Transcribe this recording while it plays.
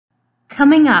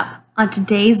Coming up on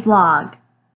today's vlog.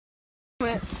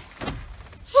 Where's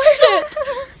it?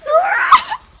 Nora!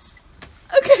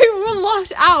 Okay, we're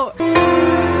locked out.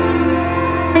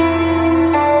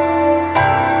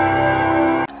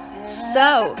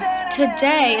 So,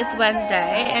 today is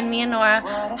Wednesday, and me and Nora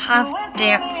have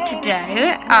dance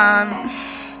today.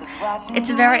 It's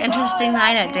a very interesting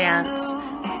night at dance.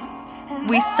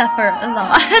 We suffer a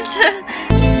lot.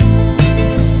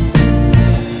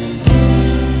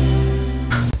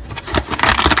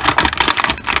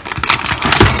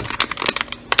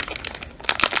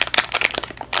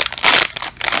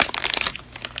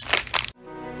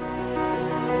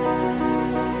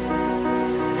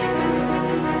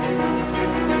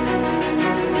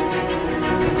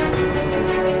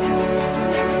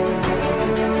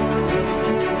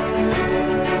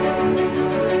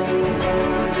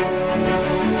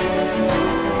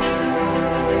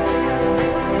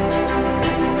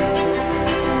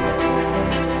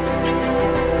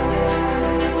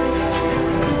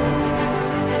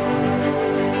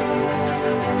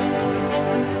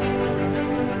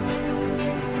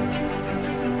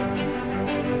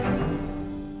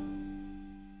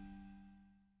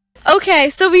 Okay,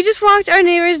 so we just walked our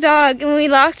neighbor's dog and we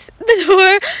locked the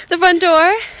door, the front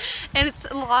door, and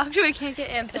it's locked, we can't get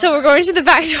in. So we're going to the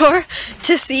back door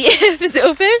to see if it's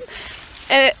open,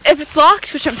 and if it's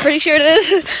locked, which I'm pretty sure it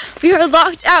is, we are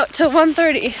locked out till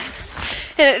 1:30,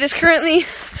 and it is currently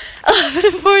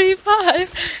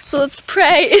 11:45, so let's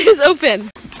pray it is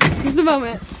open. Here's the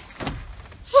moment.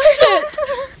 Where's it?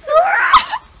 Nora!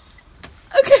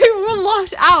 Okay, we're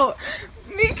locked out.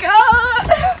 Mika!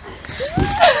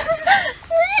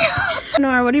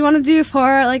 Nora, what do you want to do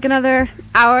for like another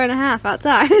hour and a half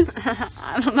outside?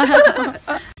 I don't know.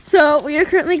 So we are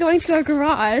currently going to our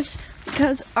garage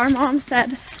because our mom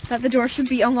said that the door should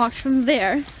be unlocked from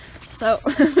there. So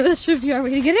this should be our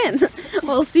way to get in.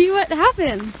 We'll see what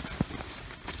happens.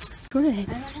 Great.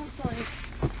 I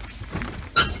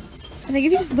think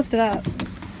if you just lift it up.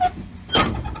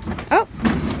 Oh.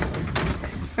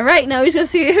 All right, now we just gotta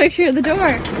see, make sure the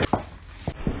door.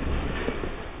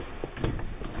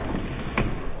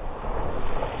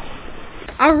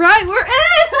 All right, we're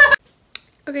in.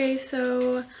 Okay,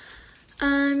 so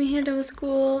me and done with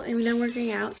school and we're done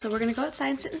working out, so we're gonna go outside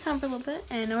and sit in the sun for a little bit.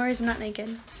 And Nora's not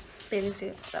naked, bathing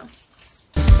suit, so.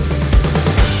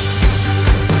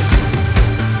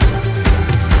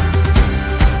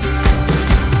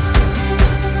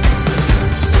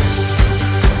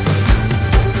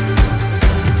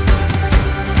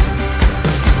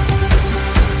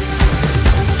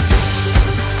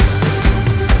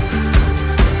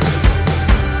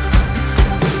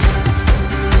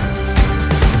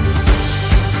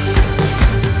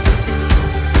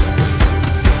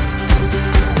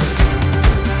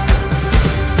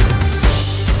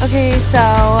 Okay, so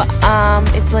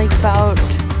it's like about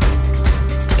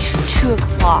 2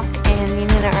 o'clock and me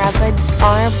and Hannah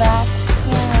are back.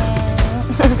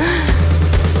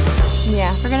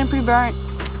 Yeah. We're getting pretty burnt.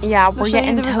 Yeah, we're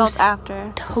getting the results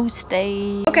after.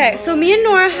 Toasty. Okay, so me and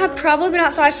Nora have probably been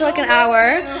outside for like an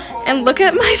hour, and look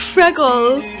at my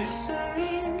freckles.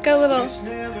 Got a little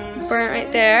burnt right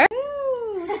there.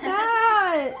 Ooh, look at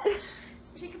that.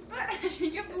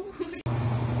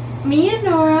 Me and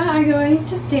Nora are going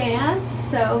to dance,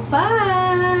 so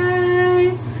bye!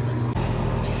 Me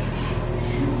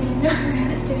and Nora are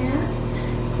gonna dance,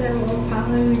 so we'll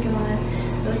probably be going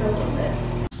for a little bit.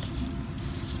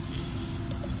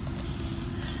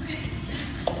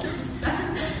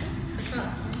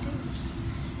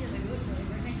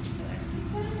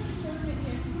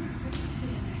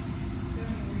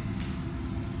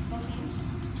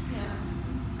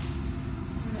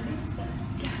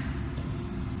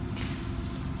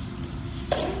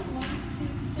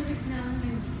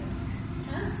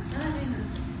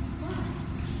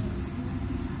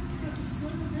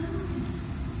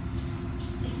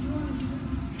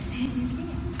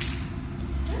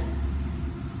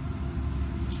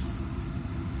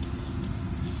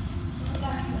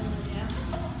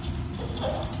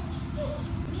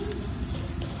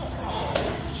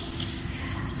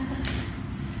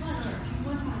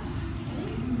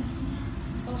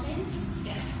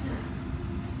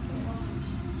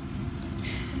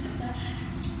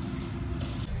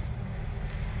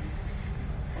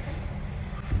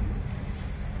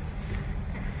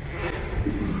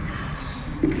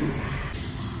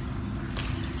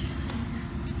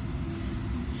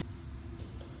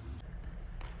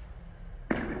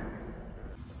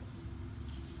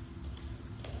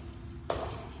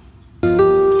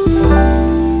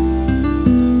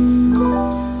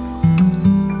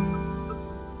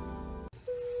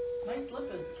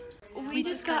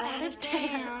 out of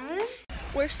town.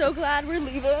 We're so glad we're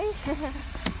leaving.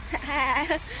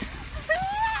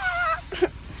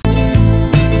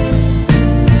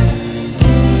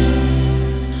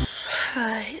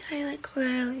 Hi, I like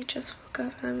literally just woke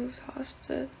up and I'm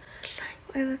exhausted.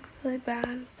 I look really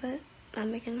bad, but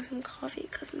I'm making some coffee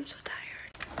because I'm so tired.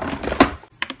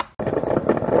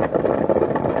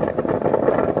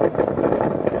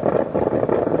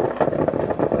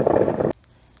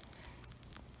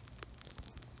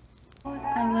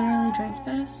 I literally drank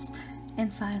this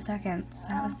in 5 seconds.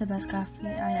 That was the best coffee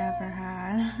I ever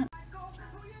had.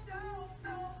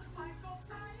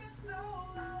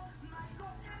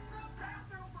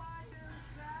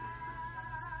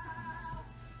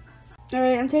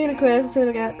 Alright, I'm taking a quiz. Let's see what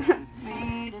I get.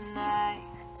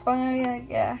 It's fine.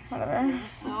 Yeah, whatever.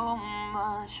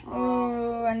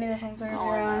 Oh, I knew this answer was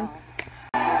wrong.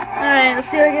 Alright, let's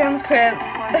see what I get on this quiz.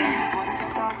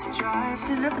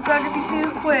 Digital photography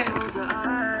 2 quiz.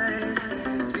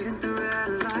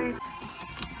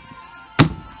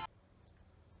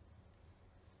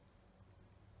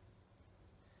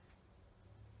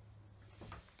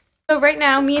 So right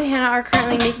now, me and Hannah are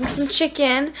currently making some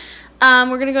chicken.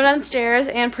 We're gonna go downstairs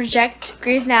and project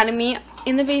Grey's Anatomy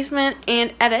in the basement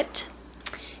and edit.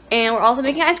 And we're also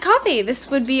making iced coffee. This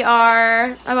would be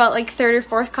our about like 3rd or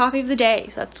 4th coffee of the day,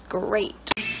 so that's great.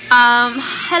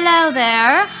 Hello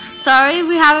there. Sorry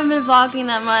we haven't been vlogging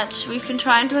that much. We've been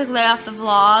trying to like lay off the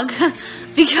vlog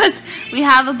because we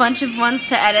have a bunch of ones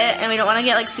to edit and we don't want to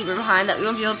get like super behind that we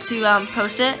won't be able to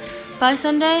post it by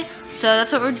Sunday. So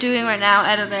that's what we're doing right now,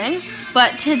 editing.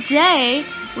 But today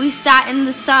we sat in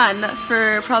the sun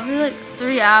for probably like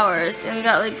 3 hours and we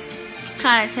got like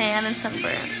kind of tan and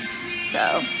sunburned.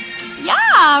 So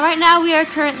yeah, right now we are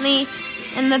currently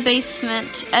in the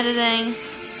basement editing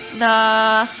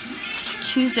the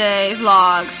Tuesday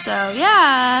vlog. So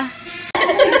yeah.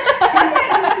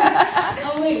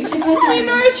 Oh wait, she's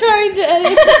Nora trying to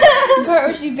edit the part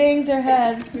where she bangs her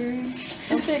head.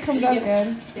 Hopefully it comes out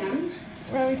good.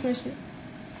 Where are we push it?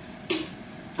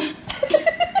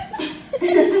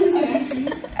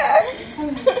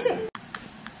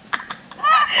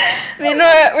 Me and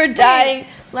Nora, we're dying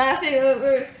laughing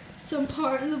over some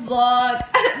part in the vlog.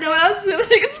 No one else is gonna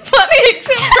think it's funny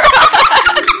except for us.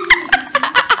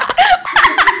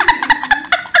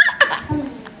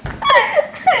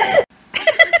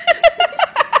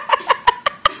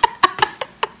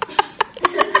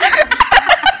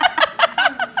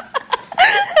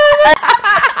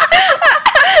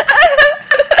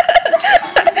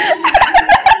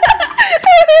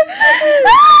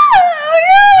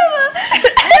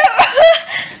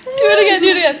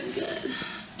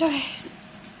 Okay.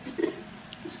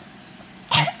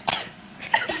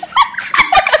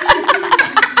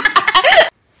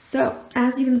 So,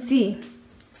 as you can see,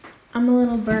 I'm a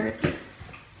little burnt.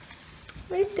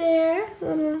 Right there, a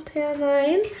little tan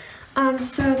line.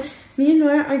 So me and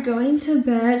Nora are going to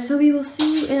bed, so we will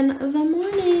see you in the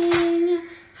morning.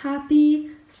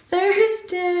 Happy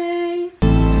Thursday!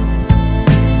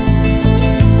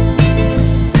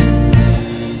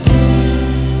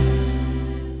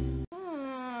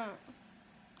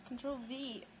 Control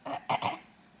V.